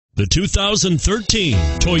The 2013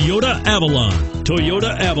 Toyota Avalon.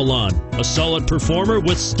 Toyota Avalon, a solid performer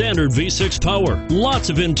with standard V6 power,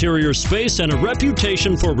 lots of interior space, and a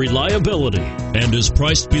reputation for reliability, and is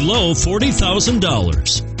priced below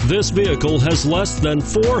 $40,000. This vehicle has less than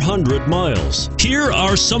 400 miles. Here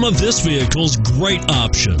are some of this vehicle's great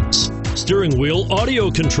options: steering wheel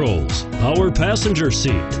audio controls, power passenger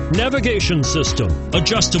seat, navigation system,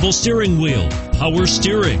 adjustable steering wheel, power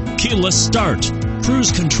steering, keyless start,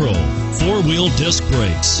 cruise control, four-wheel disc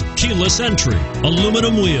brakes, keyless entry,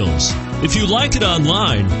 aluminum wheels. If you like it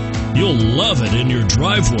online, you'll love it in your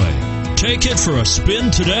driveway. Take it for a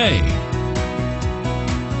spin today.